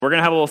We're going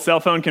to have a little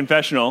cell phone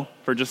confessional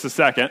for just a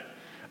second.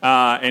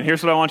 And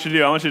here's what I want you to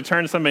do. I want you to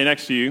turn to somebody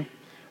next to you, and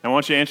I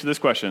want you to answer this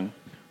question.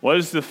 What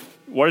is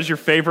your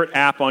favorite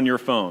app on your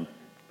phone?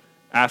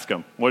 Ask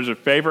them. What is your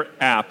favorite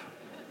app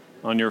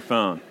on your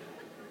phone?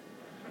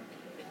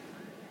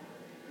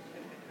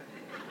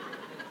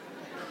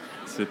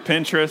 Is it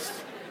Pinterest,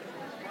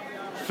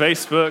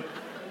 Facebook,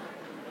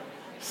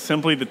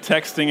 simply the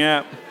texting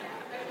app,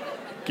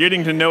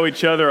 getting to know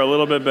each other a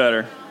little bit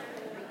better?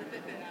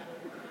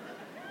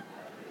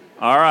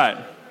 All right.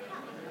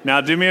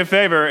 Now do me a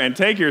favor and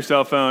take your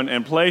cell phone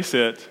and place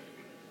it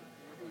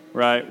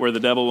right where the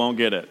devil won't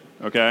get it,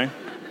 okay?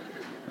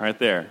 Right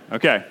there.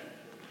 Okay.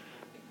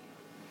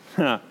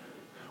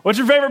 What's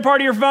your favorite part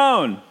of your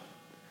phone?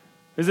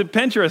 Is it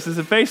Pinterest? Is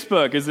it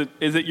Facebook? Is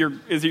it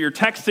your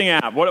texting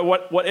app?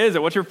 What is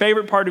it? What's your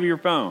favorite part of your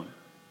phone?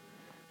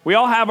 We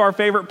all have our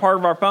favorite part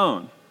of our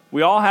phone.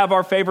 We all have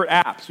our favorite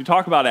apps. We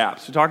talk about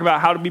apps. We talk about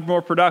how to be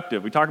more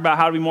productive. We talk about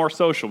how to be more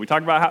social. We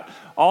talk about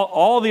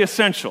all the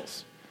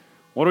essentials.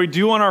 What do we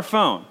do on our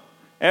phone?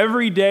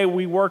 Every day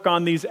we work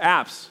on these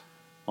apps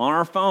on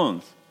our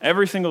phones,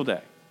 every single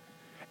day.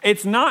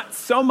 It's not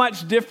so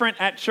much different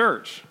at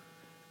church.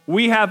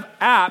 We have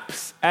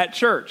apps at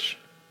church.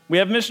 We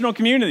have missional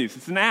communities.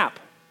 It's an app.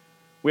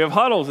 We have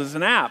huddles. It's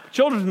an app.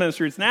 Children's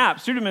ministry. It's an app.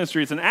 Student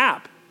ministry. It's an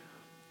app.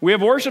 We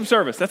have worship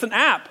service. That's an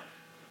app.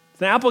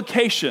 It's an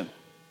application.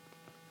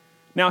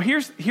 Now,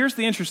 here's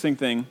the interesting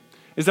thing,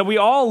 is that we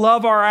all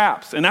love our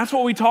apps, and that's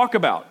what we talk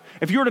about.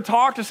 If you were to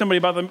talk to somebody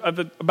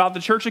about the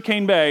Church of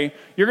Cane Bay,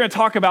 you're going to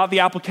talk about the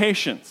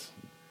applications.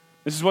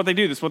 This is what they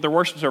do. This is what their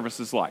worship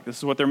service is like. This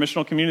is what their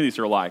missional communities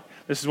are like.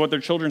 This is what their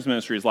children's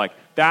ministry is like.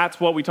 That's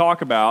what we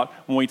talk about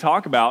when we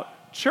talk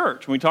about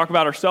church. When we talk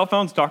about our cell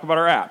phones, talk about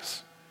our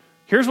apps.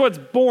 Here's what's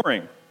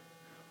boring.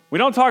 We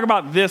don't talk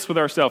about this with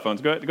our cell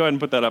phones. Go ahead and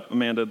put that up,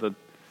 Amanda,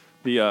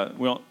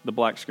 the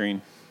black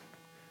screen.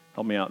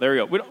 Help me out. There we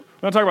go. We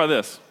don't talk about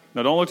this.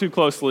 Now, don't look too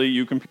closely,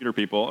 you computer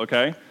people,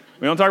 okay?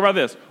 We don't talk about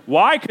this.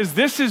 Why? Because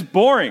this is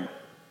boring.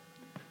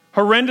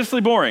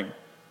 Horrendously boring.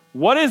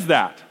 What is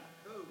that?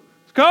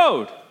 It's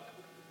code.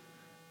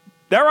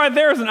 That right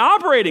there is an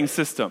operating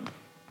system.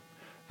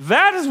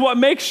 That is what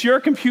makes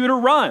your computer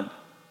run.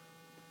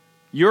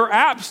 Your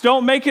apps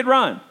don't make it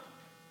run.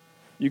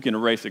 You can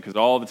erase it because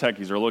all the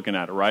techies are looking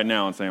at it right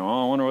now and saying,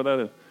 oh, I wonder what that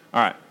is.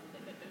 All right.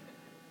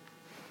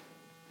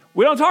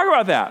 We don't talk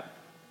about that.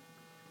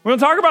 We don't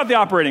talk about the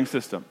operating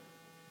system.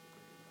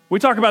 We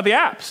talk about the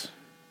apps.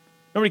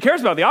 Nobody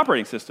cares about the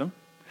operating system.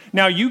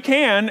 Now, you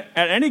can,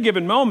 at any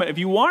given moment, if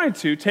you wanted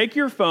to, take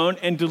your phone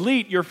and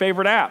delete your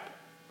favorite app,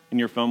 and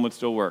your phone would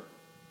still work.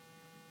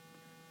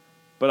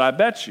 But I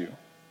bet you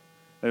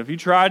that if you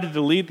tried to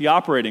delete the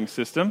operating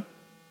system,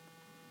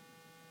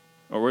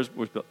 where's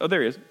Billy? Oh,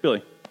 there he is,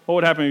 Billy. What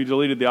would happen if you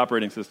deleted the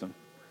operating system?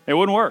 It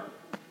wouldn't work.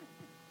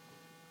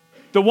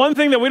 The one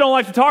thing that we don't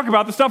like to talk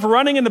about, the stuff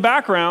running in the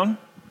background,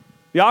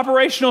 the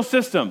operational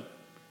system,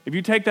 if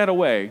you take that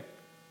away,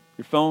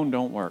 your phone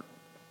don't work.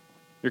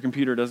 Your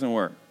computer doesn't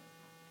work.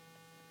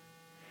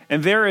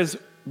 And there is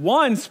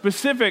one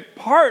specific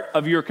part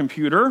of your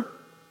computer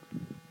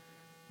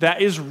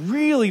that is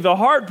really the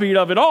heartbeat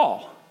of it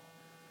all.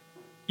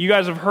 You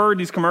guys have heard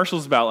these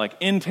commercials about like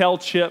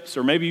Intel chips,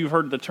 or maybe you've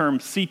heard the term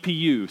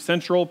CPU,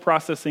 Central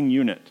Processing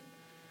Unit.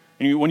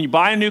 And when you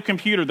buy a new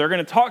computer, they're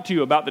going to talk to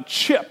you about the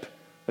chip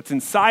that's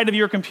inside of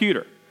your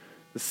computer,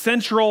 the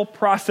Central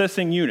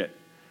Processing Unit.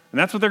 And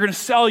that's what they're going to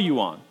sell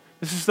you on.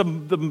 This is the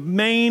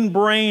main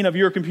brain of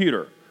your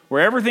computer,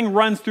 where everything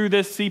runs through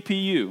this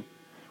CPU.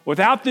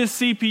 Without this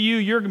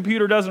CPU, your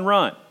computer doesn't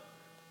run.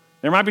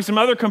 There might be some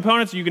other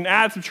components you can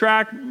add,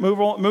 subtract,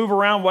 move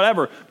around,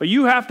 whatever, but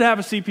you have to have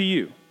a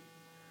CPU.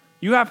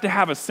 You have to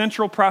have a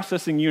central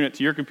processing unit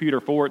to your computer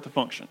for it to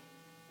function,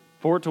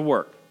 for it to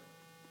work.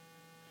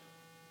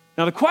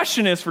 Now the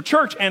question is, for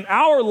church and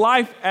our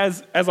life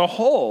as a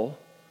whole,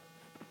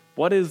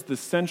 what is the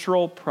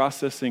central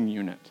processing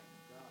unit?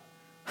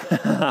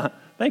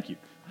 Thank you.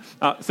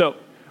 So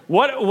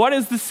what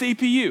is the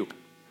CPU?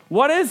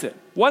 What is it?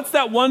 What's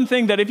that one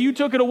thing that if you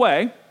took it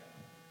away,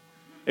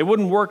 it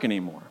wouldn't work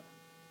anymore?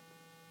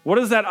 What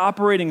is that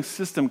operating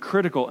system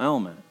critical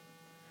element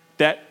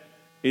that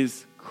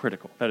is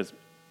critical, that is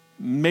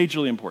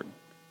majorly important?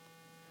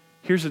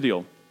 Here's the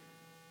deal.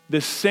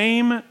 The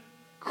same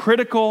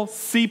critical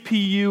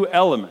CPU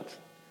element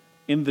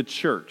in the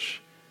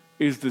church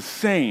is the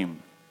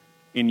same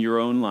in your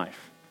own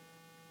life.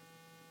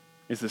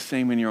 It's the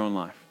same in your own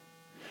life.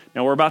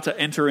 Now, we're about to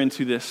enter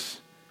into this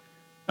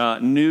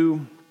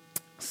new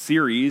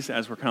series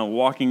as we're kind of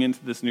walking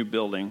into this new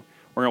building.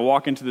 We're going to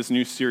walk into this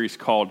new series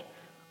called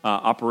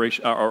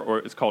Operation, or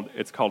it's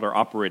called our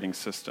operating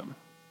system.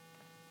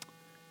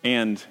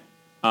 And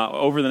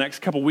over the next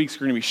couple weeks,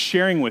 we're going to be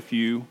sharing with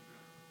you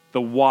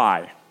the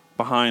why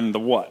behind the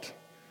what.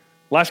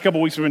 Last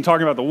couple weeks, we've been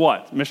talking about the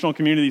what. Missional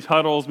communities,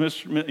 huddles,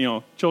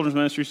 children's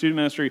ministry, student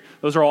ministry.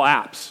 Those are all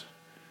apps.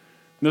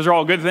 And those are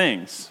all good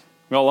things.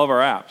 We all love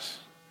our apps.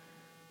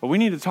 But we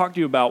need to talk to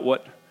you about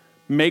what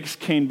makes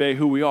Cane Bay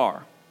who we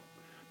are.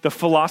 The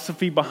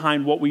philosophy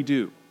behind what we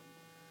do.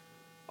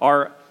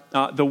 are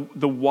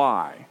the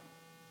why,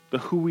 the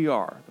who we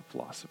are, the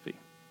philosophy.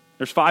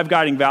 There's 5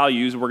 guiding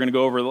values we're going to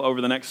go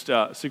over the next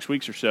 6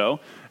 weeks or so,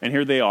 and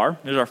here they are.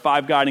 There's our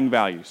 5 guiding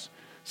values: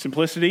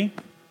 simplicity,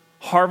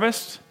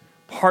 harvest,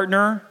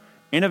 partner,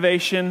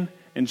 innovation,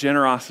 and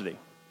generosity.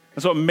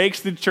 That's what makes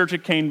the church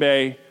at Cane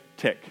Bay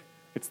tick.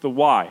 It's the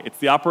why. It's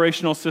the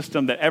operational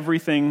system that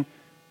everything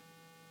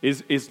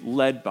is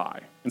led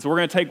by. And so we're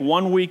going to take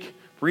 1 week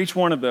for each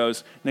one of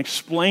those and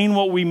explain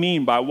what we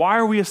mean by why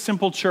are we a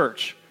simple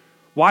church?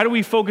 Why do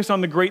we focus on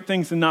the great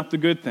things and not the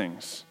good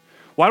things?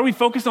 Why do we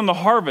focus on the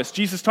harvest?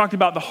 Jesus talked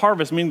about the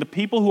harvest, meaning the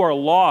people who are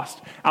lost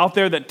out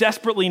there that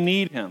desperately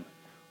need him.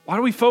 Why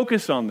do we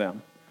focus on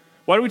them?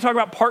 Why do we talk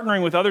about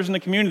partnering with others in the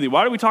community?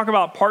 Why do we talk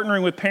about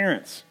partnering with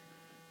parents?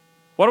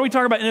 Why do we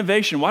talk about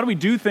innovation? Why do we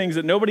do things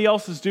that nobody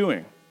else is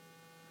doing?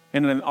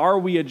 And then, are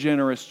we a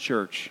generous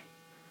church?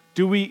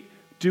 Do we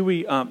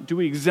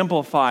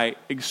exemplify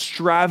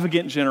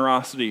extravagant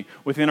generosity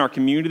within our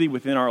community,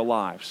 within our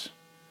lives?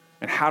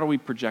 And how do we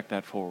project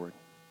that forward?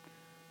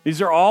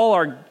 These are all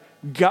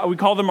we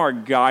call them our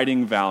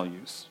guiding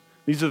values.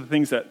 These are the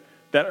things that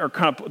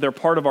are they're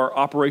part of our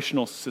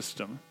operational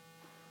system.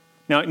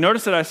 Now,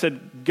 notice that I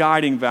said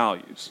guiding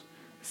values.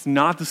 It's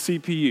not the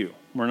CPU.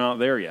 We're not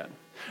there yet.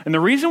 And the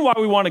reason why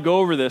we want to go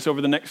over this over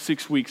the next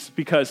 6 weeks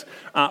because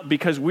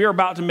we are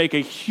about to make a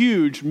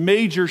huge,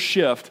 major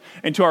shift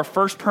into our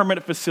first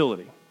permanent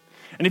facility.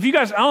 And if you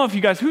guys, I don't know if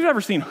you guys, who's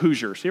ever seen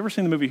Hoosiers? You ever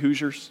seen the movie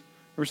Hoosiers?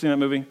 Ever seen that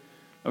movie?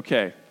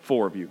 Okay,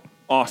 4 of you.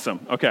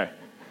 Awesome. Okay.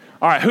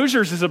 All right,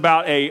 Hoosiers is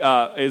about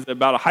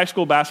a high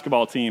school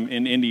basketball team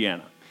in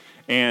Indiana.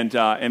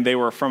 And they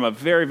were from a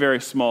very,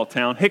 very small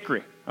town,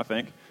 Hickory, I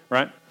think,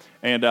 right?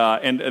 And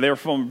they were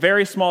from a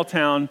very small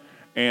town.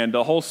 And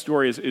the whole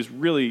story is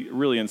really,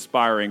 really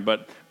inspiring.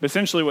 But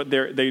essentially, what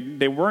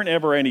they weren't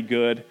ever any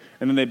good,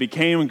 and then they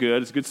became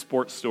good. It's a good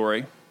sports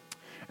story.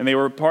 And they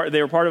were part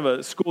of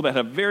a school that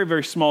had a very,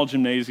 very small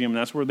gymnasium, and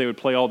that's where they would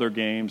play all their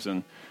games.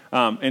 And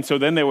so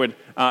then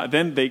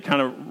they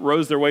kind of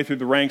rose their way through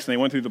the ranks, and they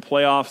went through the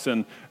playoffs,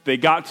 and they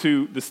got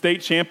to the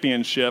state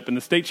championship. And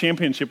the state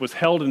championship was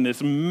held in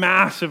this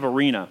massive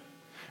arena.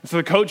 And so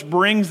the coach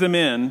brings them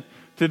in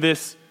to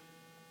this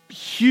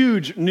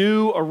huge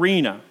new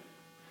arena.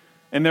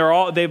 And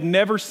they've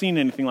never seen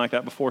anything like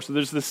that before. So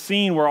there's this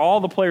scene where all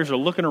the players are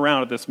looking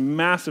around at this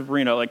massive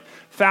arena, like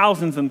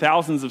thousands and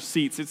thousands of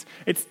seats.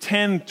 It's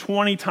 10,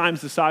 20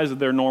 times the size of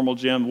their normal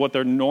gym, what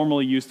they're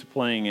normally used to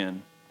playing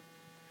in.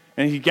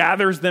 And he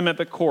gathers them at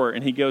the court,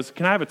 and he goes,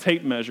 "Can I have a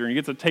tape measure?" And he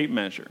gets a tape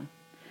measure.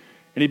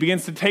 And he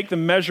begins to take the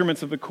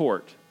measurements of the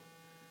court.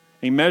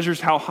 And he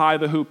measures how high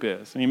the hoop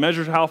is. And he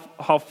measures how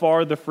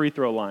far the free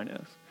throw line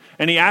is.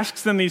 And he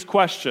asks them these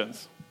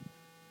questions.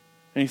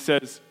 And he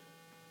says,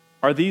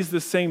 "Are these the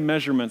same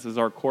measurements as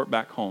our court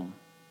back home?"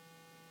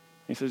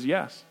 He says,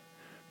 "Yes."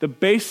 The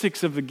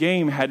basics of the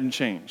game hadn't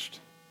changed.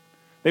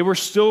 They were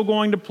still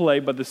going to play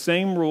by the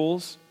same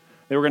rules.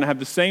 They were going to have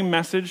the same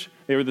message.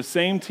 They were the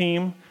same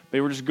team.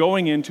 They were just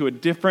going into a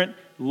different,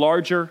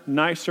 larger,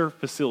 nicer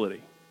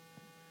facility.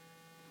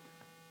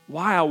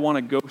 Why I want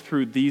to go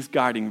through these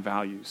guiding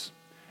values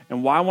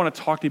and why I want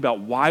to talk to you about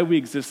why we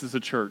exist as a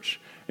church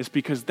is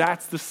because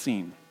that's the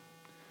scene.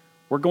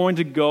 We're going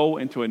to go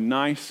into a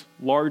nice,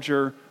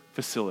 larger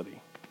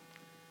facility.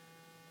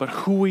 But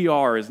who we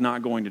are is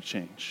not going to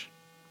change.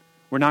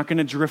 We're not going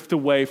to drift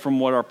away from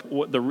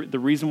the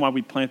reason why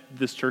we planted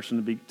this church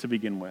to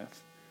begin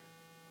with.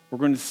 We're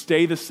going to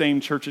stay the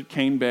same church at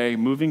Cane Bay,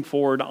 moving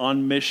forward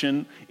on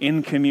mission,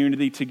 in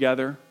community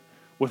together,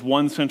 with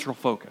one central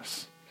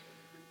focus.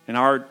 And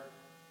our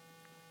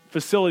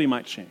facility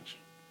might change,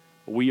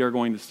 but we are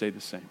going to stay the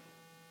same.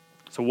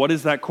 So what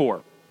is that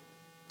core?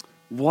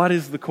 What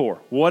is the core?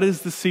 What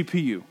is the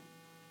CPU?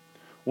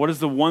 What is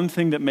the one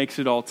thing that makes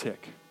it all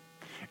tick?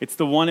 It's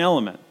the one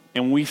element,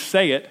 and we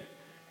say it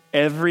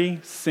every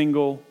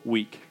single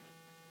week.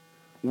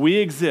 We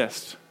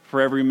exist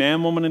for every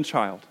man, woman, and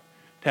child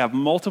to have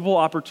multiple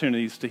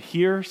opportunities to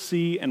hear,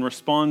 see, and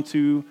respond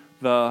to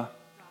the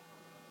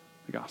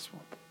gospel.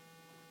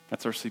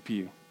 That's our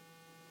CPU.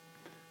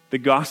 The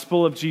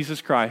gospel of Jesus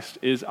Christ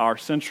is our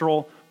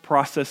central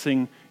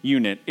processing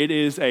unit. It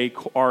is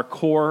our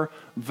core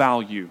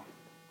value.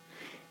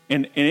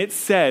 And it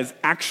says,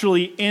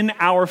 actually in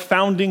our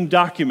founding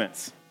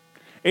documents,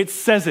 it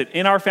says it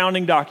in our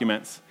founding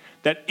documents,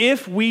 that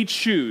if we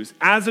choose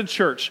as a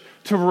church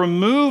to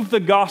remove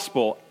the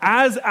gospel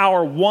as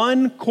our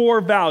one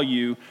core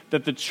value,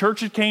 that the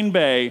church at Cane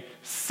Bay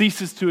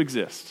ceases to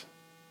exist.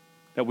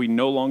 That we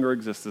no longer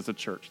exist as a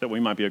church. That we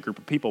might be a group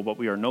of people, but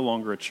we are no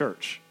longer a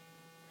church.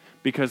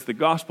 Because the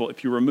gospel,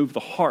 if you remove the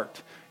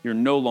heart, you're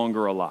no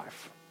longer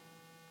alive.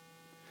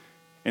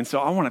 And so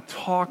I want to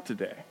talk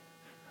today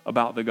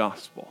about the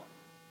gospel.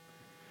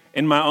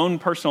 In my own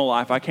personal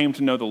life, I came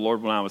to know the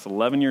Lord when I was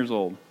 11 years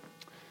old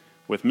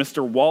with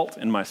Mr. Walt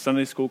in my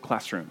Sunday school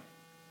classroom.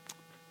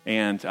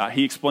 And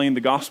he explained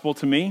the gospel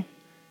to me,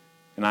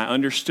 and I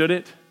understood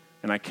it,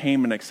 and I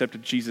came and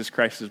accepted Jesus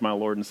Christ as my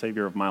Lord and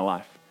Savior of my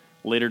life.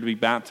 Later to be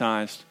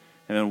baptized,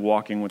 and then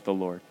walking with the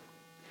Lord.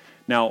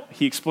 Now,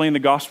 he explained the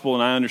gospel,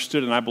 and I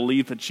understood, and I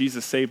believed that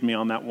Jesus saved me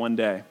on that one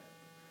day.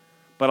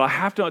 But I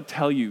have to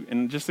tell you,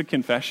 in just a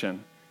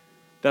confession,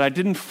 that I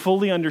didn't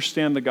fully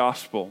understand the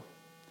gospel.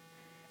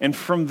 And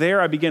from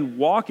there, I began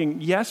walking,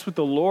 yes, with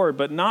the Lord,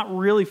 but not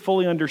really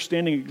fully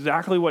understanding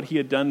exactly what he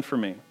had done for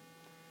me.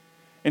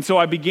 And so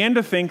I began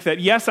to think that,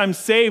 yes, I'm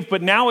saved,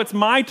 but now it's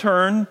my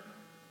turn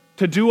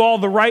to do all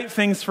the right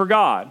things for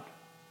God.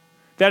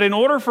 That in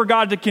order for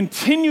God to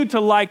continue to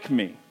like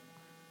me,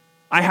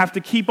 I have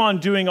to keep on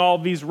doing all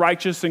these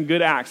righteous and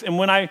good acts. And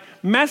when I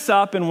mess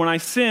up and when I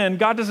sin,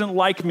 God doesn't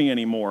like me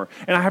anymore.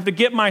 And I have to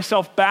get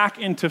myself back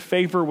into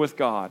favor with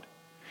God.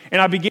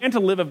 And I began to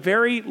live a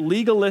very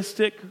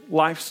legalistic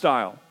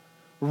lifestyle,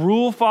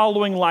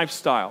 rule-following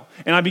lifestyle.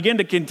 And I began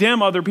to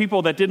condemn other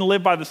people that didn't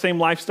live by the same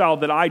lifestyle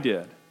that I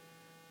did.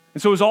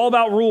 And so it was all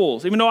about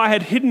rules. Even though I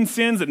had hidden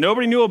sins that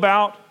nobody knew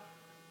about,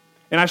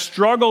 and I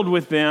struggled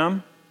with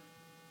them,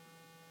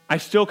 I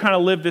still kind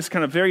of lived this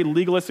kind of very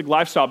legalistic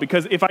lifestyle,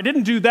 because if I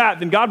didn't do that,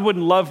 then God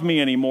wouldn't love me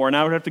anymore, and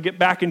I would have to get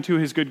back into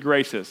his good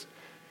graces.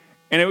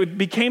 And it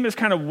became this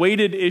kind of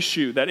weighted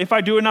issue that if I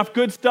do enough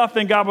good stuff,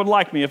 then God would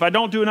like me. If I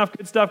don't do enough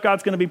good stuff,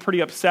 God's going to be pretty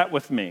upset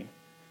with me.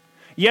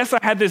 Yes, I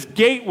had this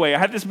gateway, I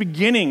had this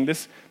beginning,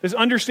 this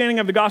understanding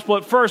of the gospel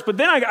at first, but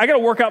then I got to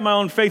work out my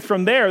own faith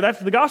from there.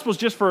 The gospel is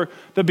just for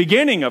the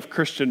beginning of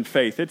Christian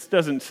faith. It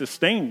doesn't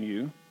sustain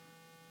you.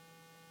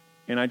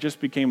 And I just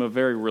became a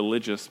very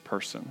religious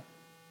person.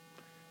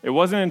 It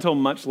wasn't until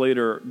much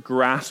later,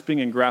 grasping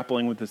and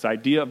grappling with this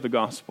idea of the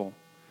gospel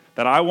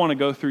that I want to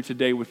go through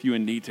today with you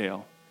in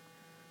detail,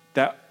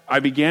 that I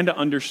began to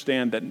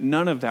understand that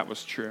none of that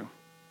was true.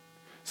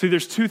 See,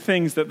 there's two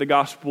things that the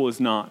gospel is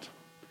not.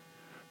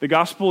 The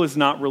gospel is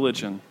not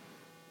religion.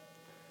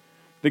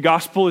 The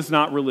gospel is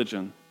not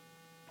religion.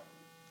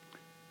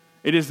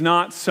 It is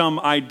not some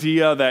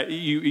idea that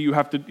you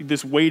have to,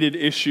 this weighted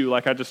issue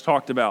like I just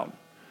talked about,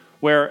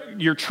 where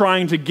you're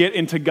trying to get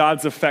into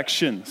God's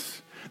affections.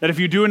 That if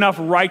you do enough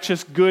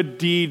righteous, good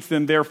deeds,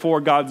 then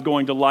therefore God's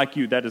going to like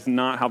you. That is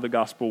not how the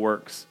gospel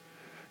works.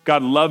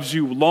 God loves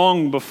you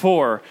long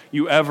before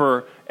you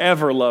ever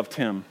loved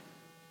him.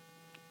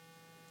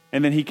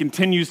 And then he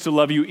continues to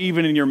love you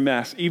even in your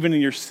mess, even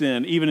in your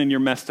sin, even in your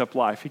messed up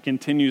life. He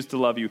continues to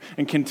love you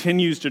and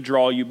continues to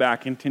draw you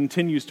back and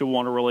continues to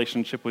want a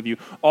relationship with you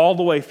all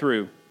the way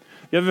through.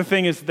 The other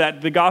thing is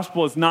that the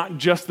gospel is not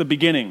just the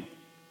beginning.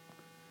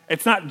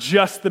 It's not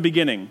just the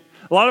beginning.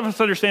 A lot of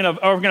us understand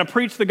we're going to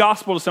preach the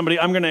gospel to somebody.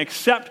 I'm going to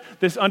accept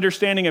this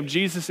understanding of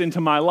Jesus into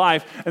my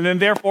life, and then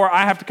therefore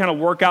I have to kind of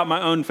work out my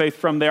own faith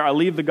from there. I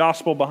leave the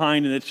gospel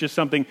behind, and it's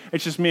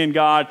just me and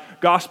God.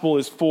 Gospel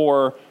is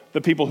for the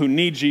people who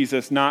need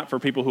Jesus, not for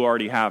people who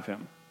already have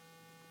him.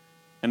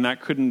 And that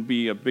couldn't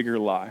be a bigger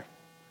lie.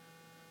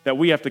 That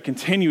we have to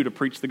continue to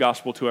preach the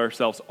gospel to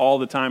ourselves all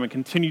the time and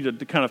continue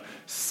to kind of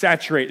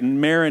saturate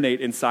and marinate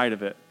inside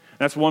of it. And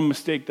that's one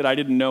mistake that I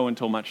didn't know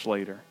until much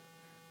later.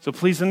 So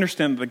please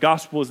understand that the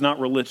gospel is not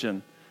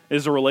religion. It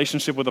is a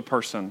relationship with a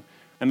person.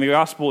 And the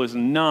gospel is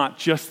not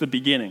just the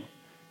beginning.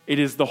 It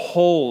is the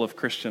whole of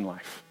Christian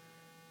life.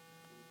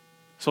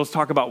 So let's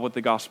talk about what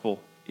the gospel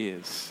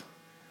is.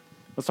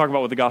 Let's talk about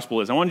what the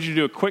gospel is. I want you to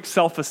do a quick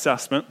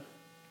self-assessment.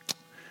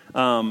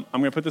 I'm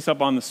going to put this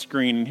up on the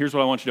screen, and here's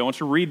what I want you to do. I want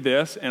you to read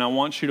this, and I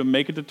want you to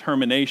make a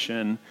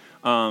determination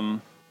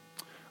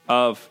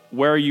of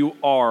where you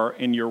are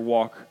in your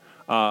walk,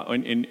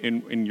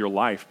 in your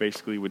life,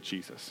 basically, with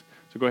Jesus.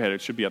 So go ahead.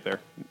 It should be up there.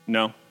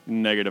 No?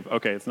 Negative.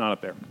 Okay, it's not up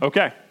there.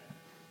 Okay.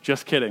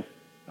 Just kidding.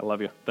 I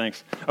love you.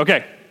 Thanks.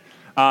 Okay.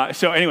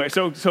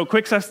 So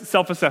quick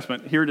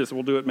self-assessment. Here it is.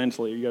 We'll do it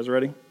mentally. Are you guys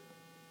ready?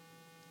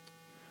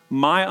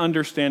 My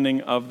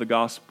understanding of the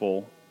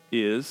gospel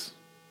is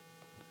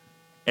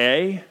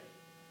A,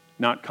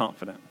 not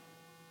confident.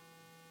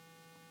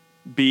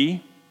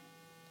 B,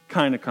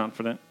 kind of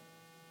confident.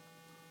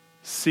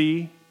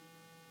 C,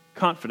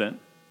 confident.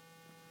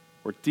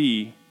 Or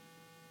D,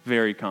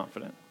 very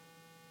confident.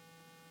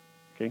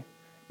 Okay?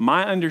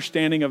 My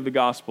understanding of the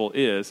gospel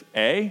is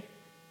A,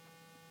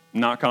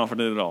 not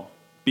confident at all.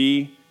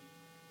 B,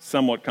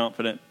 somewhat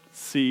confident.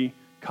 C,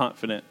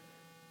 confident.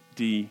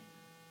 D,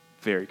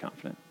 very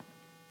confident.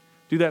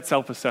 Do that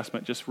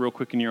self-assessment just real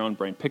quick in your own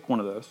brain. Pick one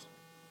of those.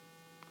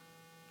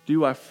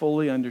 Do I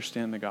fully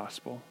understand the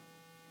gospel?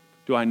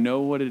 Do I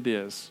know what it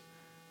is?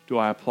 Do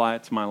I apply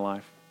it to my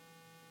life?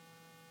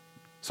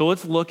 So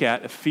let's look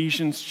at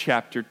Ephesians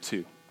chapter 2.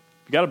 If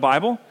you got a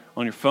Bible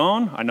on your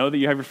phone, I know that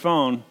you have your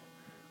phone.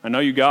 I know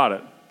you got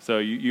it. So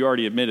you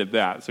already admitted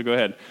that. So go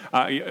ahead.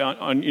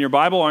 In your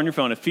Bible or on your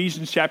phone,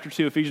 Ephesians chapter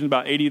 2, Ephesians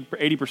about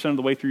 80% of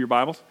the way through your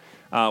Bibles.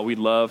 We'd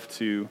love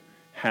to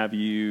have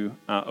you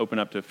open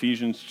up to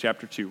Ephesians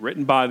chapter 2,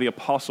 written by the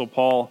Apostle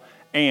Paul,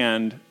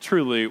 and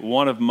truly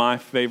one of my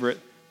favorite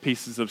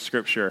pieces of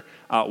Scripture.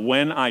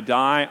 When I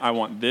die, I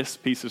want this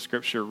piece of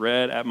Scripture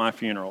read at my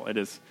funeral. It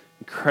is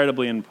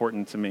incredibly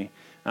important to me,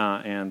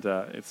 and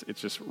it's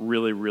just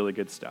really, really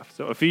good stuff.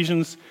 So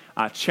Ephesians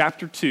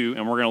chapter 2,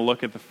 and we're going to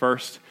look at the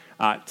first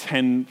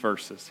 10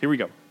 verses. Here we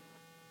go.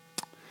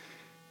 It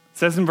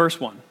says in verse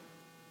 1,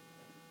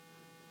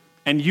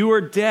 And you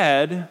are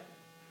dead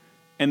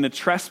in the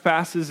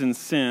trespasses and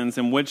sins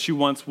in which you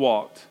once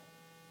walked,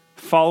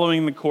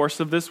 following the course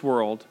of this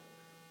world,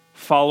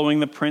 following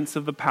the prince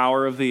of the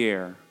power of the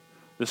air,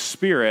 the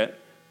spirit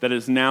that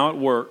is now at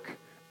work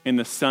in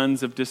the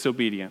sons of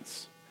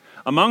disobedience,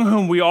 among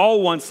whom we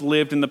all once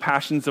lived in the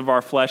passions of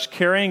our flesh,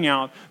 carrying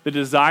out the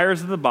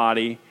desires of the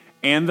body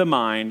and the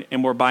mind,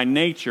 and were by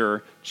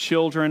nature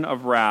children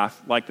of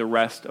wrath like the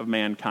rest of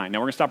mankind. Now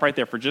we're going to stop right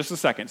there for just a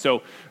second.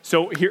 So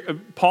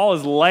here Paul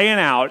is laying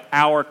out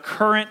our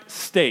current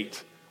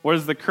state. What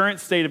is the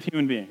current state of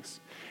human beings?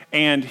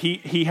 And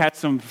he had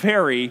some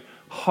very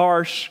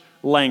harsh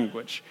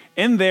language.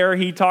 In there,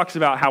 he talks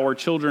about how we're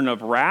children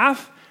of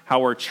wrath, how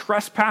we're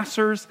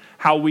trespassers,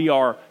 how we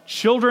are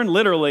children,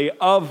 literally,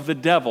 of the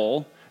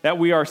devil, that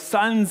we are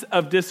sons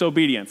of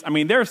disobedience. I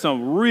mean, there's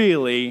some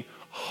really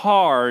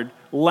hard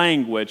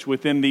language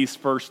within these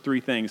first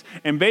three things.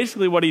 And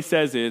basically what he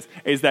says is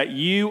that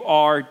you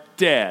are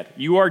dead.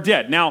 You are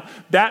dead. Now,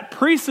 that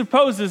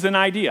presupposes an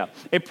idea.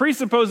 It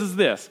presupposes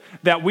this,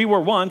 that we were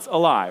once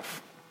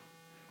alive,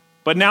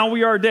 but now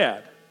we are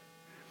dead.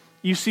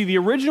 You see, the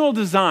original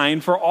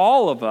design for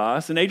all of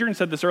us, and Adrian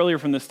said this earlier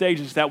from the stage,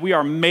 is that we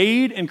are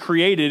made and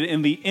created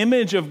in the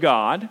image of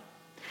God,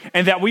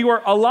 and that we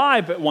were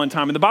alive at one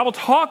time. And the Bible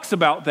talks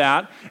about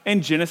that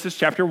in Genesis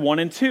chapter 1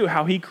 and 2,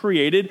 how he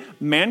created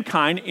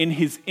mankind in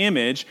his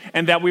image,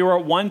 and that we were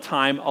at one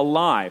time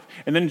alive.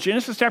 And then in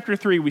Genesis chapter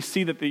 3, we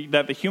see that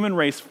the human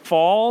race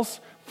falls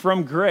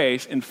from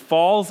grace and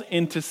falls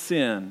into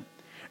sin.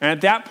 And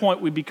at that point,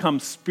 we become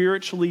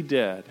spiritually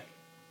dead.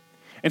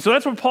 And so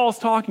that's what Paul's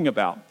talking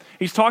about.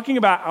 He's talking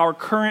about our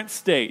current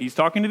state. He's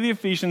talking to the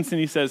Ephesians,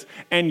 and he says,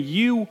 and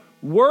you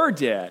were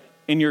dead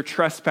in your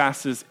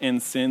trespasses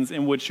and sins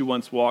in which you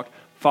once walked,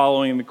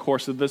 following the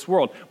course of this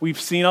world. We've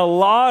seen a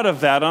lot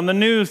of that on the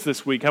news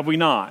this week, have we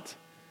not?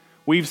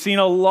 We've seen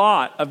a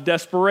lot of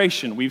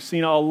desperation. We've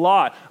seen a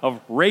lot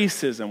of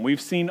racism. We've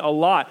seen a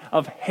lot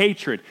of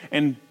hatred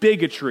and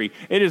bigotry.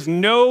 It is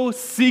no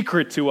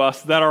secret to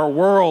us that our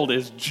world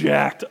is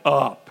jacked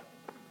up.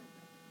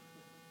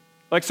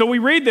 So we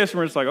read this and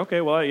we're just like,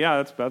 okay, well,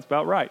 yeah, that's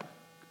about right.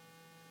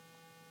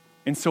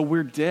 And so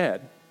we're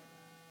dead.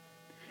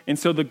 And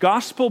so the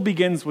gospel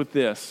begins with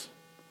this.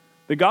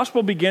 The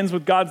gospel begins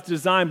with God's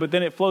design, but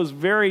then it flows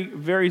very,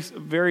 very,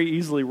 very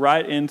easily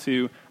right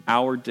into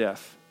our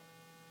death.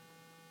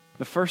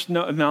 The first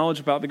knowledge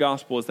about the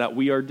gospel is that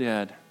we are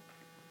dead,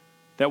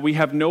 that we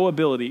have no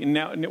ability, and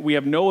now we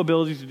have no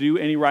ability to do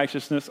any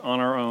righteousness on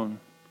our own.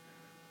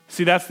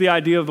 See, that's the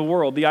idea of the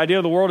world. The idea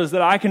of the world is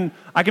that I can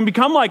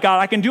become like God.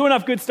 I can do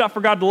enough good stuff for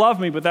God to love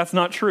me, but that's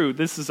not true.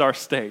 This is our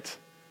state.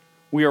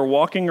 We are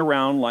walking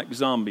around like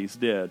zombies,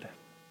 dead.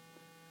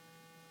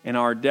 And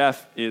our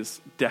death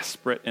is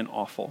desperate and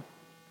awful.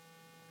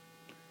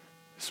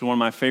 This is one of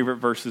my favorite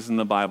verses in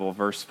the Bible,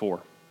 verse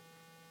 4.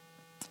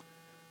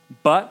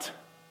 But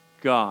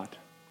God,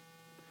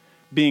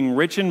 being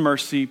rich in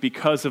mercy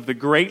because of the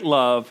great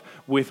love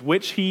with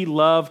which he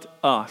loved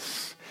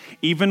us,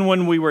 even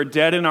when we were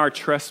dead in our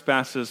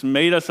trespasses,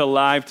 made us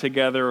alive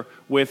together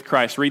with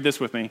Christ. Read this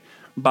with me.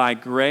 By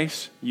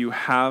grace you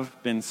have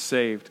been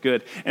saved.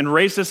 Good. And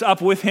raised us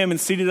up with him and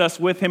seated us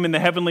with him in the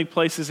heavenly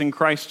places in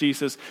Christ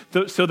Jesus,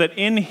 so that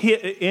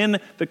in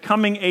the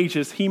coming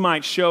ages he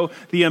might show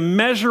the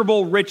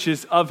immeasurable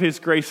riches of his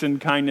grace and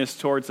kindness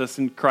towards us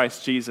in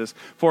Christ Jesus.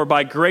 For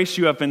by grace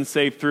you have been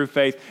saved through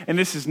faith. And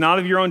this is not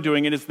of your own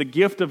doing. It is the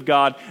gift of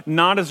God,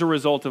 not as a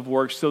result of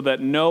works, so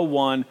that no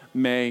one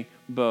may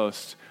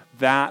boast.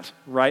 That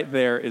right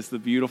there is the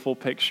beautiful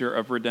picture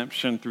of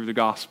redemption through the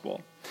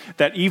gospel.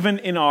 That even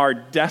in our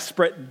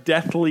desperate,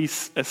 deathly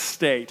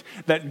state,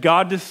 that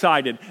God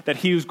decided that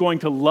he was going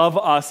to love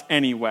us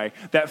anyway.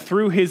 That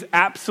through his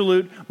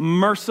absolute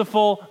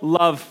merciful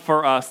love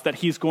for us, that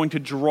he's going to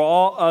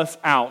draw us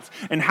out.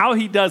 And how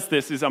he does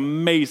this is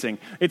amazing.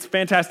 It's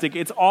fantastic.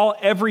 It's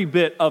every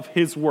bit of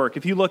his work.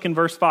 If you look in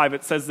verse 5,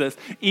 it says this,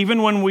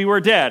 even when we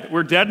were dead,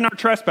 we're dead in our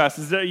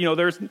trespasses.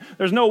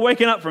 There's no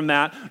waking up from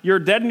that. You're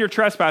dead in your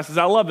trespasses.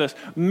 I love this.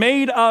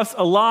 Made us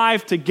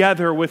alive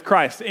together with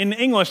Christ. In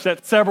English,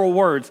 that's several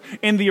words.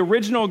 In the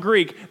original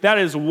Greek, that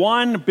is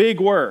one big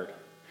word,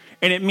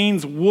 and it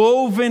means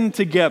woven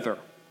together.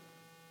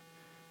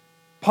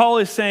 Paul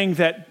is saying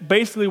that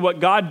basically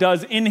what God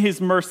does in his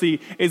mercy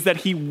is that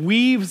he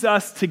weaves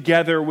us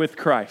together with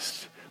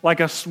Christ, like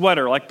a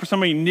sweater, like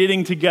somebody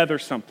knitting together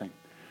something.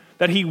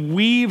 That he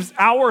weaves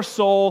our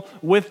soul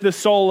with the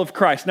soul of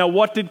Christ. Now,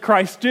 what did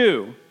Christ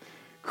do?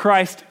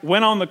 Christ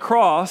went on the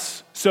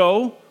cross,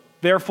 so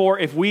therefore,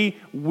 if we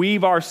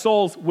weave our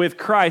souls with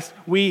Christ,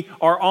 we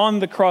are on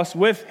the cross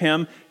with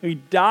him. He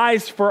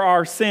dies for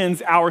our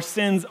sins. Our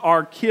sins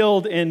are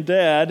killed and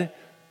dead.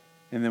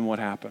 And then what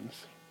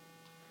happens?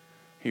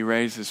 He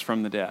raises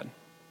from the dead.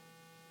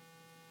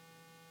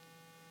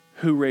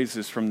 Who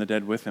raises from the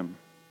dead with him?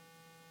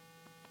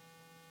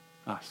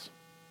 Us.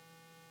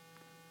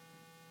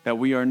 That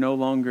we are no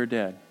longer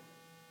dead,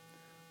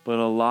 but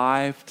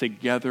alive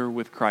together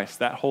with Christ.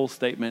 That whole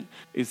statement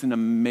is an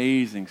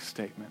amazing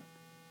statement.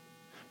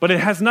 But it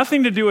has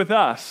nothing to do with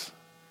us.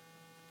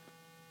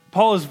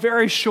 Paul is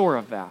very sure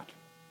of that.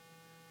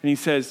 And he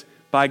says,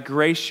 by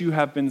grace you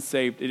have been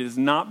saved. It is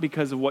not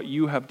because of what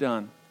you have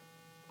done.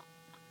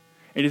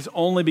 It is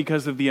only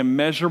because of the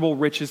immeasurable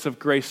riches of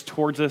grace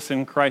towards us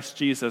in Christ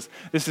Jesus.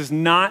 This is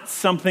not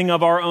something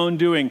of our own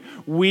doing.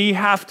 We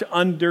have to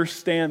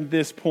understand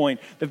this point,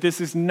 that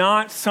this is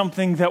not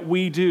something that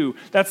we do.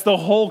 That's the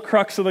whole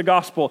crux of the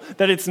gospel,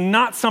 that it's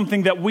not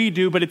something that we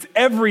do, but it's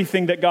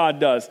everything that God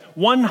does.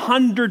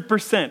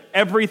 100%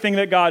 everything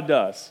that God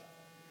does.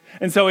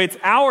 And so it's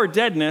our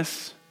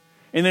deadness,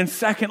 and then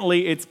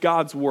secondly, it's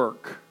God's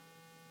work.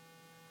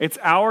 It's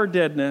our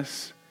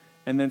deadness,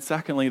 and then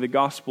secondly, the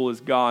gospel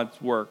is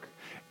God's work.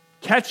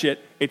 Catch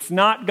it, it's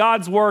not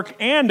God's work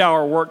and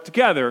our work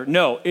together.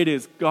 No, it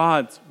is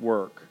God's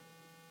work.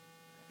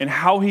 And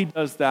how he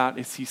does that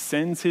is he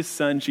sends his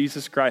son,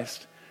 Jesus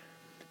Christ,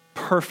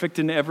 perfect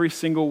in every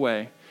single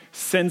way,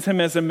 sends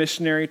him as a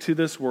missionary to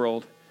this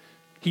world.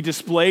 He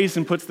displays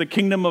and puts the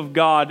kingdom of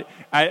God,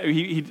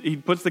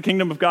 he puts the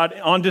kingdom of God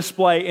on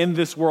display in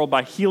this world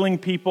by healing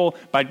people,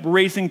 by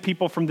raising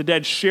people from the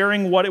dead,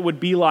 sharing what it would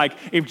be like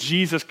if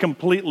Jesus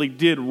completely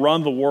did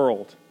run the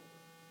world.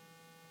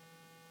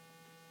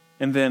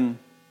 And then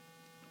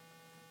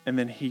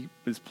he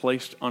is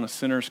placed on a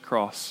sinner's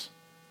cross,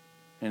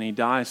 and he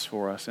dies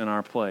for us in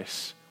our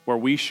place, where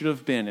we should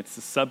have been. It's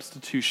the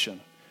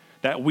substitution,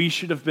 that we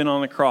should have been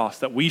on the cross,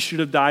 that we should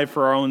have died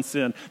for our own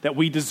sin, that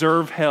we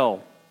deserve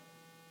hell.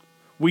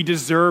 We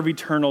deserve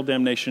eternal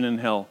damnation in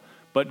hell,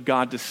 but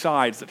God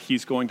decides that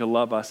he's going to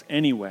love us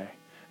anyway,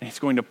 and he's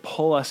going to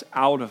pull us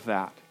out of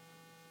that.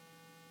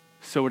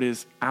 So it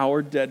is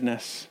our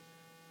deadness,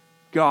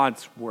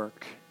 God's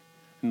work.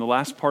 And the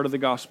last part of the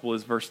gospel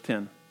is verse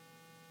 10.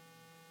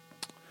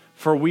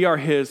 For we are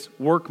his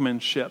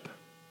workmanship,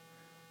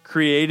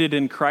 created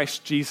in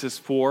Christ Jesus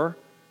for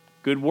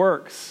good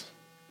works,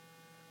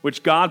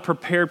 which God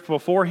prepared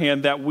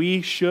beforehand that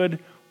we should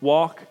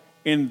walk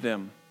in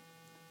them.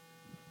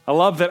 I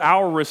love that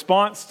our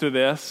response to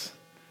this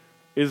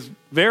is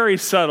very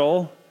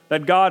subtle,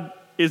 that God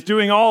is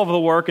doing all of the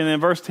work, and then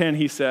in verse 10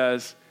 he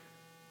says,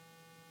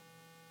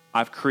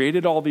 I've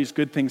created all these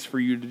good things for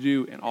you to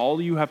do, and all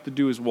you have to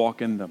do is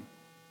walk in them.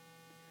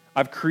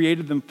 I've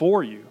created them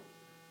for you.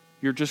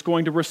 You're just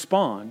going to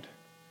respond.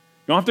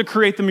 You don't have to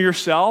create them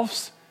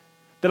yourselves,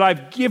 that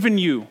I've given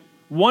you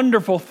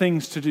wonderful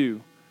things to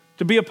do.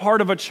 To be a part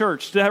of a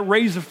church, to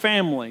raise a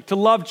family, to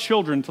love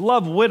children, to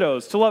love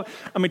widows, to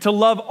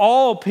love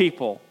all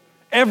people,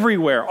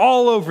 everywhere,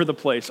 all over the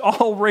place,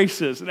 all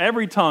races, and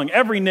every tongue,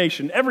 every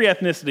nation, every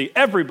ethnicity,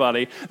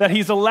 everybody, that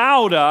he's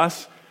allowed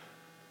us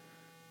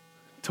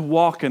to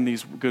walk in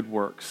these good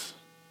works.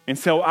 And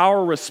so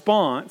our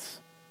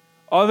response,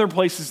 other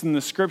places in the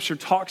scripture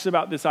talks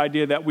about this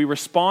idea that we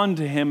respond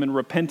to him in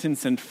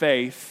repentance and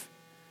faith,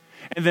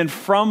 and then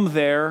from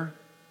there,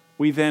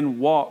 we then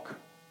walk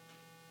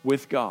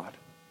with God.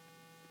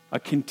 A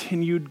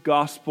continued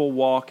gospel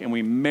walk, and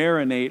we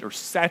marinate or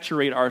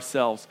saturate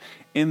ourselves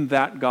in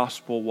that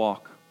gospel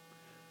walk.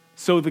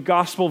 So the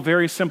gospel,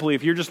 very simply,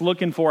 if you're just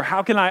looking for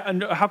how can I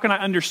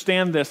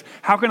understand this?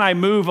 How can I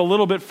move a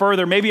little bit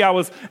further? Maybe I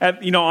was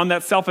on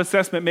that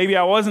self-assessment. Maybe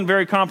I wasn't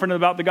very confident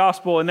about the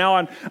gospel, and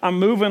now I'm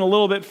moving a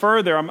little bit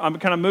further. I'm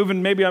kind of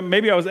moving. Maybe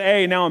I was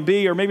A, now I'm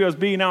B, or maybe I was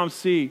B, now I'm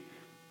C.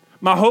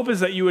 My hope is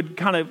that you would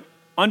kind of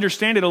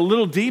understand it a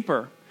little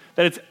deeper.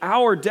 That it's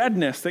our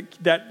deadness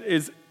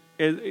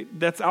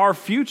that's our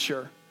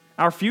future.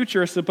 Our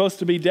future is supposed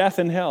to be death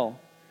and hell.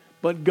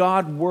 But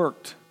God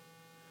worked,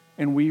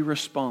 and we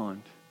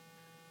respond.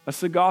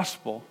 That's the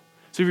gospel.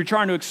 So if you're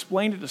trying to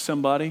explain it to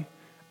somebody,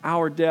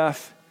 our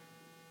death,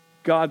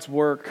 God's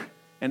work,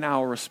 and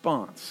our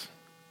response.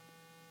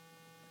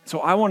 So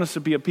I want us to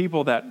be a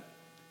people that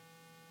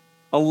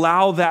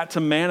allow that to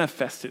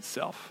manifest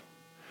itself.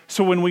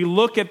 So when we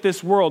look at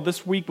this world,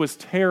 this week was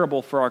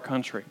terrible for our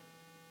country.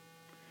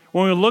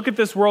 When we look at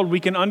this world,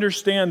 we can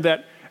understand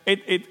that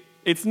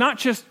it's not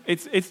just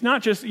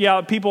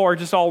people are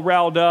just all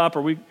riled up,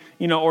 or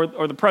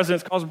or the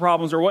president's causing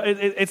problems, or what.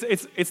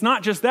 It's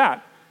not just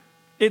that.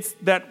 It's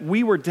that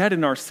we were dead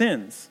in our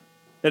sins.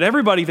 That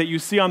everybody that you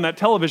see on that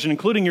television,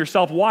 including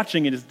yourself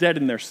watching it, is dead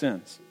in their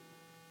sins.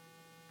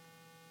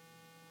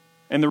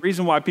 And the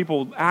reason why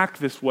people act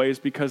this way is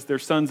because they're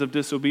sons of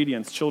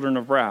disobedience, children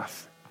of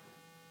wrath.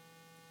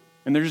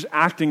 And they're just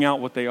acting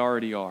out what they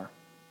already are.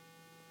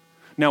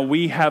 Now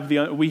we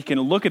can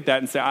look at that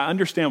and say, I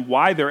understand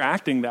why they're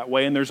acting that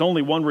way, and there's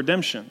only one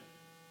redemption.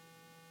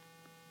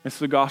 It's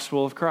the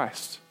gospel of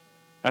Christ.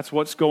 That's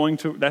what's going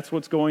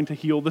to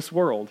heal this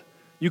world.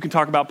 You can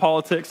talk about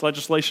politics,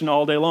 legislation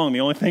all day long.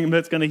 The only thing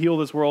that's going to heal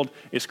this world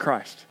is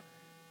Christ.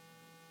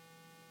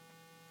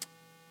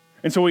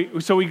 And so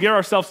we get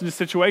ourselves into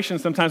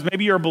situations sometimes.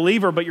 Maybe you're a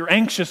believer, but you're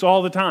anxious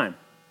all the time.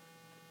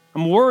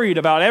 I'm worried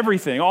about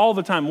everything all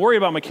the time. I'm worried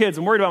about my kids.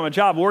 I'm worried about my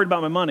job. I'm worried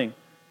about my money.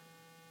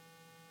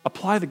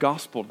 Apply the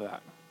gospel to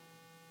that.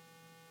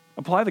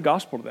 Apply the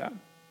gospel to that.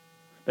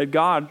 That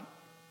God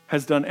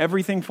has done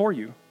everything for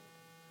you.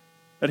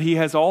 That he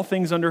has all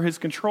things under his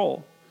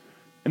control.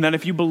 And that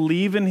if you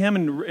believe in him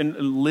and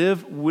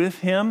live with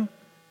him,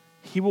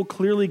 he will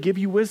clearly give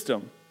you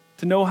wisdom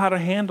to know how to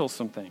handle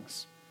some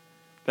things.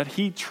 That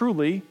he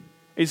truly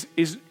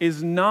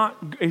is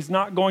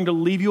not going to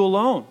leave you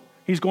alone.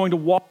 He's going to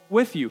walk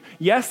with you.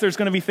 Yes, there's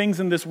going to be things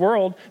in this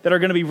world that are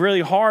going to be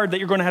really hard that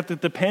you're going to have to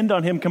depend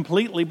on him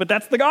completely, but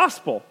that's the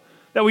gospel,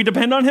 that we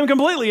depend on him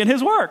completely in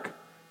his work.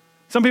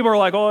 Some people are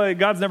like, oh,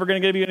 God's never going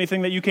to give you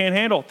anything that you can't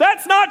handle.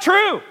 That's not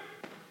true.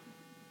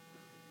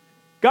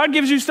 God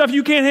gives you stuff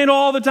you can't handle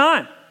all the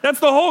time. That's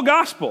the whole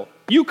gospel.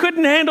 You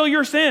couldn't handle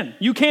your sin.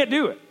 You can't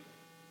do it.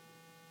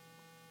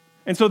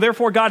 And so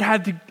therefore God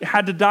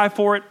had to die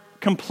for it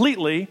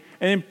completely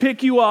and then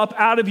pick you up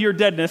out of your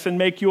deadness and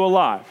make you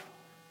alive.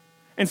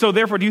 And so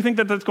therefore, do you think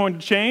that that's going to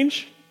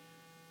change?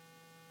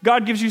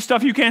 God gives you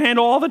stuff you can't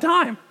handle all the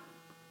time.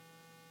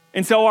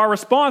 And so our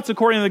response,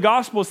 according to the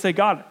gospel, is say,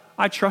 God,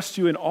 I trust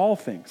you in all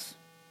things.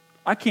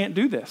 I can't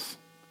do this.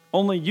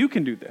 Only you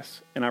can do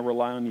this, and I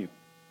rely on you.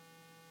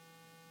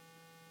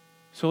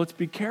 So let's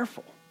be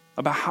careful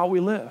about how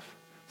we live.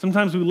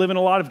 Sometimes we live in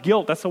a lot of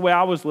guilt. That's the way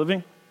I was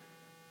living.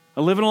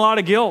 I live in a lot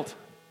of guilt.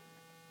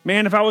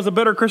 Man, if I was a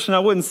better Christian, I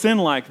wouldn't sin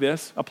like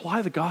this.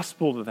 Apply the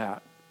gospel to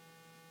that.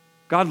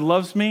 God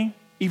loves me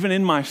even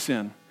in my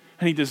sin,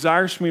 and he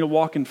desires for me to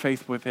walk in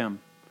faith with him.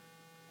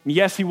 And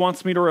yes, he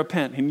wants me to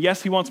repent, and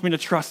yes, he wants me to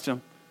trust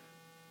him,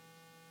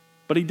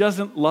 but he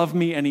doesn't love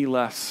me any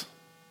less.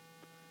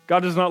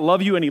 God does not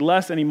love you any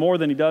less any more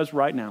than he does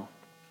right now,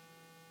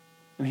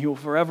 and he will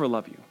forever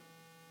love you.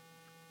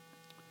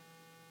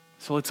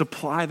 So let's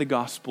apply the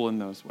gospel in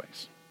those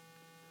ways.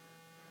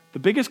 The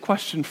biggest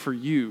question for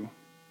you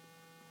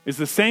is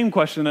the same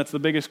question that's the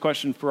biggest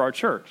question for our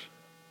church.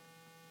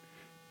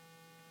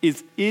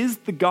 Is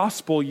the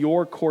gospel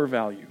your core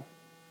value?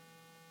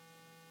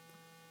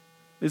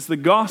 Is the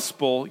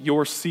gospel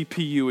your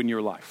CPU in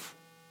your life?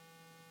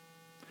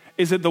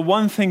 Is it the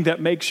one thing that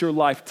makes your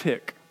life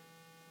tick?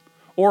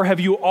 Or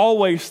have you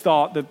always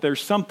thought that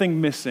there's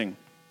something missing?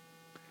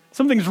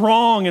 Something's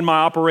wrong in my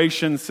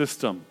operations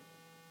system.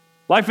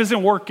 Life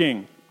isn't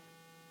working.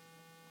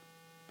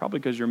 Probably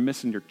because you're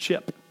missing your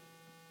chip.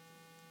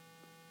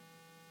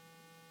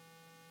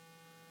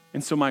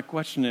 And so my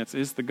question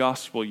is the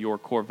gospel your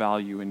core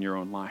value in your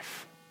own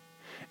life?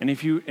 And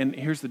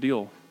here's the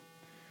deal.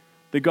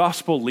 The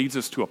gospel leads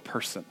us to a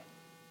person.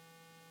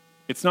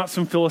 It's not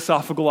some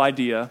philosophical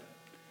idea.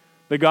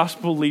 The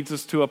gospel leads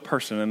us to a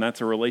person, and that's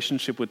a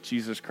relationship with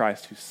Jesus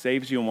Christ who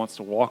saves you and wants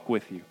to walk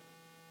with you.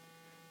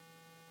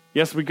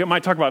 Yes, we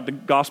might talk about the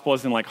gospel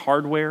as in like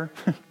hardware,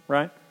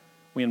 right?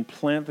 We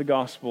implant the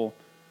gospel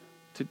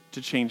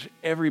to change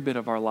every bit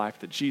of our life,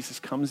 that Jesus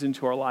comes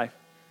into our life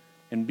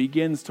and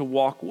begins to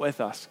walk with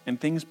us, and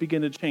things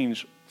begin to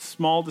change.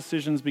 Small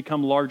decisions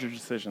become larger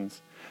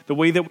decisions. The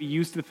way that we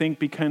used to think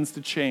begins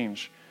to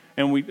change.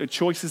 And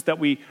choices that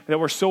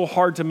were so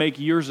hard to make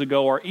years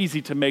ago are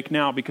easy to make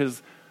now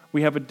because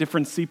we have a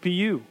different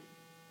CPU.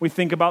 We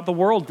think about the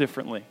world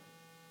differently.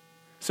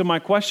 So my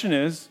question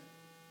is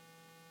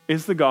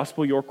the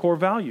gospel your core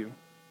value?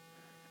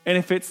 And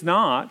if it's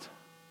not,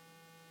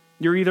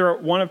 you're either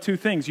one of two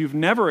things. You've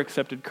never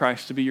accepted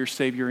Christ to be your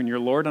Savior and your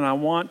Lord, and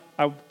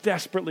I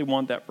desperately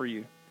want that for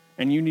you.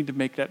 And you need to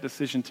make that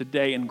decision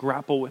today and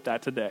grapple with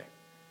that today.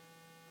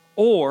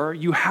 Or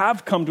you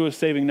have come to a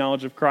saving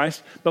knowledge of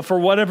Christ, but for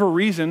whatever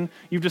reason,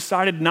 you've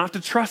decided not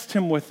to trust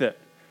him with it.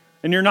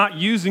 And you're not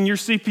using your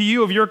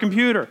CPU of your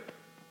computer.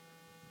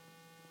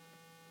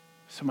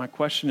 So my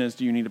question is,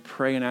 do you need to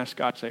pray and ask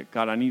God, say,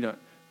 God, I need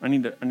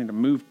to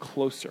move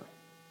closer.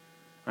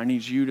 I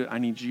need you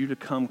to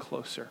come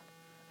closer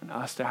and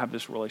us to have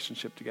this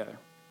relationship together.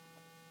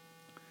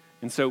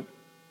 And so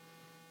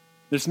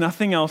there's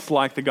nothing else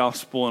like the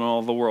gospel in all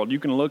of the world. You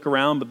can look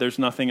around, but there's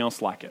nothing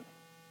else like it.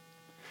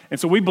 And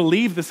so we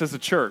believe this as a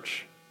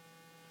church.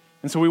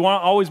 And so we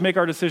want to always make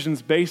our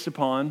decisions based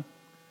upon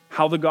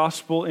how the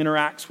gospel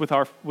interacts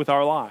with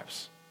our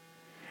lives.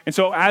 And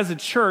so as a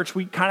church,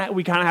 we kind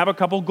of have a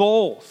couple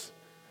goals.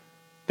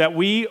 That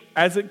we,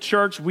 as a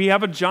church, we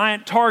have a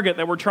giant target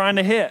that we're trying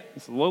to hit.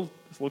 This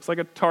looks like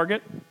a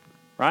target,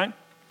 right?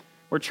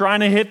 We're trying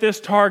to hit this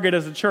target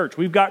as a church.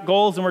 We've got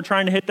goals and we're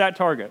trying to hit that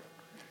target.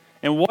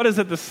 And what is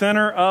at the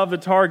center of the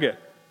target?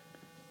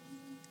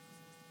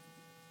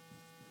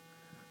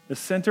 The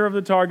center of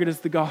the target is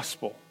the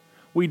gospel.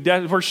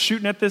 We're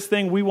shooting at this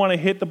thing. We want to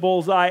hit the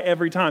bullseye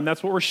every time.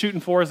 That's what we're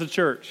shooting for as a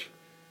church.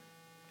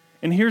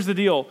 And here's the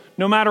deal.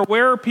 No matter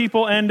where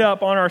people end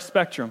up on our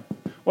spectrum,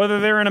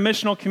 whether they're in a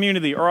missional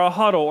community or a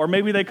huddle, or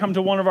maybe they come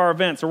to one of our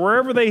events, or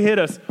wherever they hit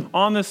us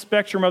on the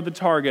spectrum of the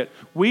target,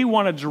 we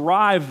want to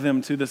drive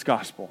them to this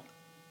gospel.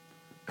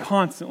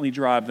 Constantly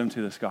drive them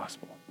to this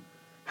gospel.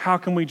 How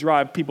can we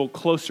drive people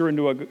closer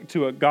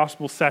to a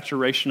gospel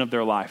saturation of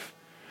their life?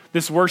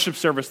 This worship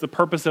service, the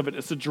purpose of it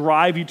is to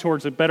drive you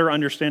towards a better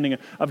understanding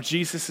of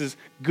Jesus'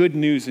 good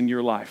news in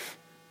your life,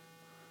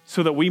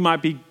 so that we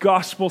might be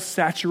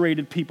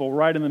gospel-saturated people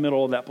right in the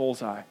middle of that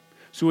bullseye.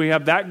 So we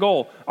have that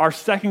goal. Our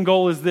second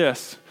goal is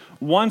this.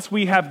 once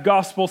we have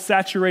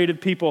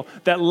gospel-saturated people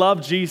that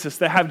love Jesus,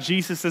 that have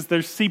Jesus as their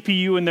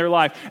CPU in their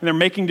life, and they're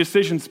making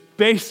decisions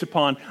based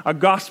upon a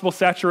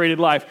gospel-saturated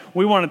life,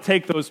 we want to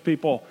take those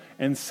people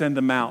and send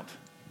them out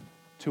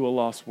to a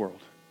lost world.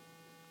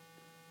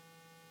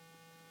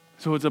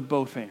 So it's a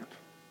both and.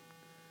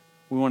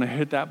 We want to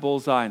hit that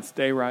bullseye and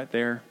stay right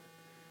there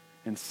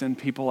and send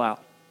people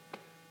out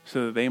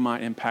so that they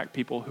might impact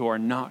people who are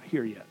not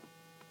here yet.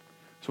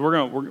 So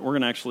we're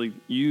going to actually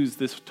use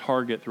this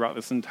target throughout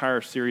this entire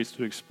series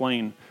to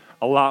explain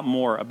a lot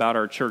more about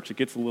our church. It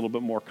gets a little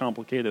bit more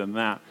complicated than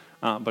that,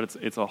 but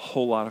it's a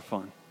whole lot of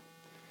fun.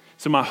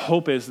 So my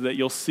hope is that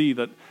you'll see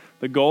that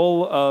the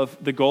goal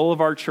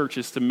of our church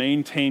is to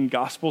maintain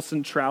gospel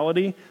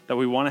centrality, that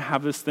we want to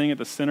have this thing at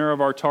the center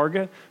of our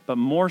target, but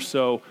more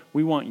so,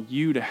 we want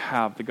you to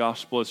have the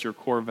gospel as your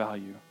core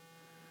value.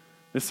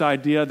 This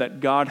idea that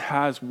God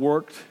has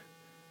worked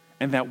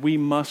and that we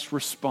must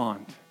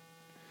respond.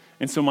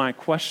 And so my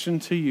question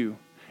to you,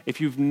 if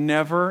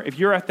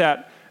you're at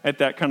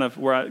that kind of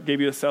where I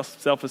gave you a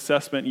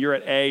self-assessment, you're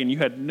at A and you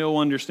had no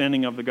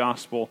understanding of the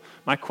gospel,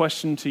 my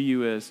question to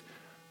you is,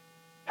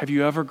 have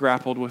you ever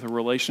grappled with a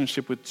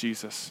relationship with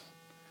Jesus?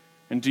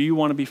 And do you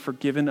want to be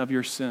forgiven of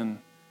your sin?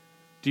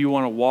 Do you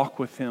want to walk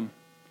with him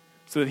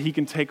so that he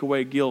can take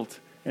away guilt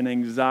and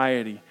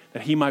anxiety,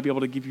 that he might be able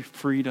to give you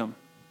freedom?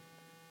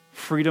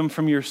 Freedom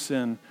from your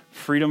sin,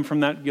 freedom from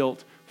that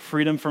guilt,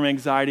 freedom from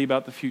anxiety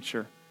about the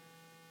future.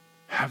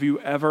 Have you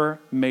ever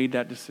made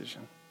that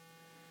decision?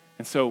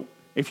 And so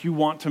if you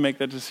want to make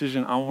that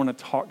decision, I want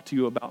to talk to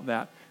you about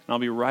that. And I'll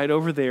be right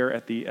over there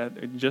at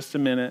just a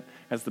minute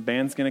as the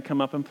band's going to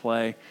come up and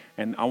play.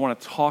 And I want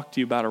to talk to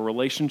you about a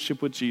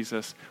relationship with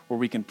Jesus where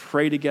we can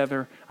pray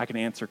together, I can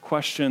answer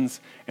questions,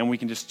 and we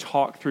can just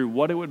talk through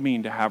what it would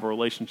mean to have a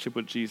relationship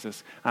with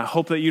Jesus. I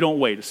hope that you don't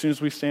wait. As soon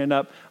as we stand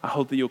up, I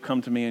hope that you'll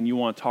come to me and you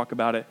want to talk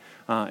about it.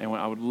 And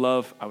I would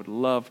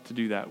love to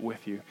do that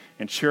with you.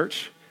 And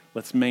church,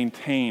 let's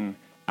maintain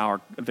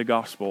the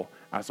gospel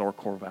as our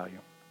core value.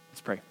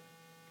 Let's pray.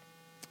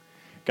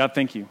 God,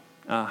 thank you.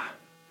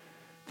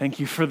 Thank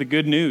you for the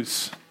good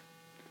news.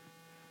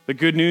 The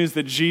good news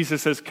that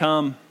Jesus has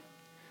come,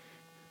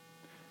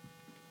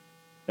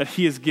 that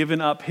he has given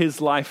up his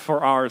life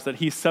for ours, that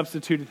he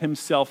substituted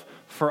himself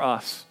for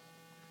us.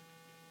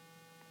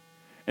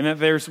 And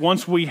that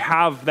once we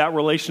have that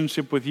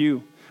relationship with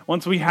you,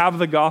 once we have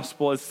the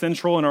gospel as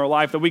central in our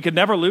life, that we could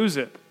never lose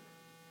it.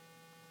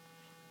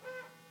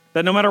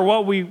 That no matter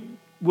what we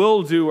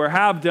will do or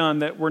have done,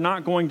 that we're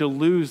not going to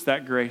lose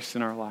that grace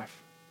in our life.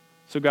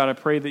 So God, I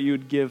pray that you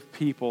would give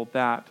people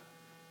that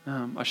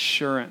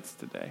assurance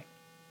today.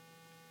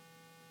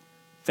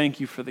 Thank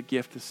you for the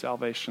gift of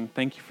salvation.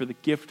 Thank you for the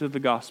gift of the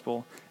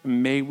gospel.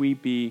 And may we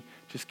be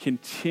just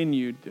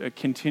continue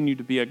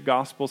to be a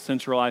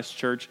gospel-centralized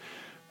church,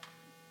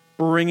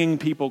 bringing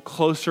people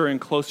closer and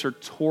closer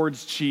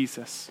towards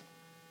Jesus,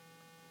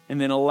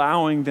 and then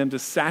allowing them to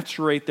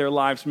saturate their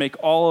lives,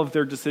 make all of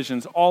their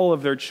decisions, all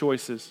of their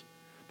choices,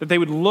 that they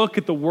would look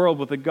at the world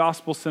with a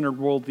gospel-centered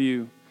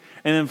worldview.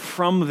 And then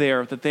from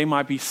there, that they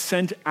might be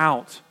sent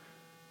out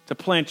to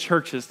plant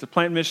churches, to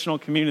plant missional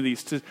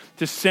communities,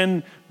 to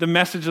send the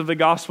message of the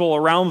gospel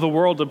around the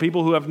world to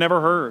people who have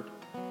never heard.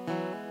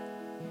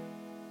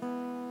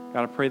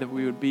 God, I pray that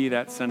we would be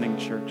that sending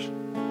church.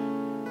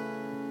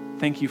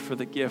 Thank you for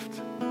the gift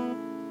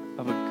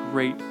of a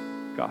great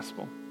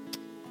gospel.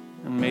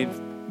 And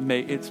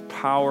may its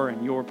power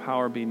and your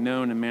power be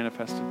known and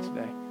manifested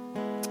today.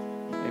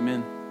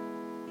 Amen.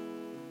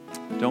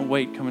 Don't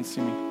wait. Come and see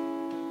me.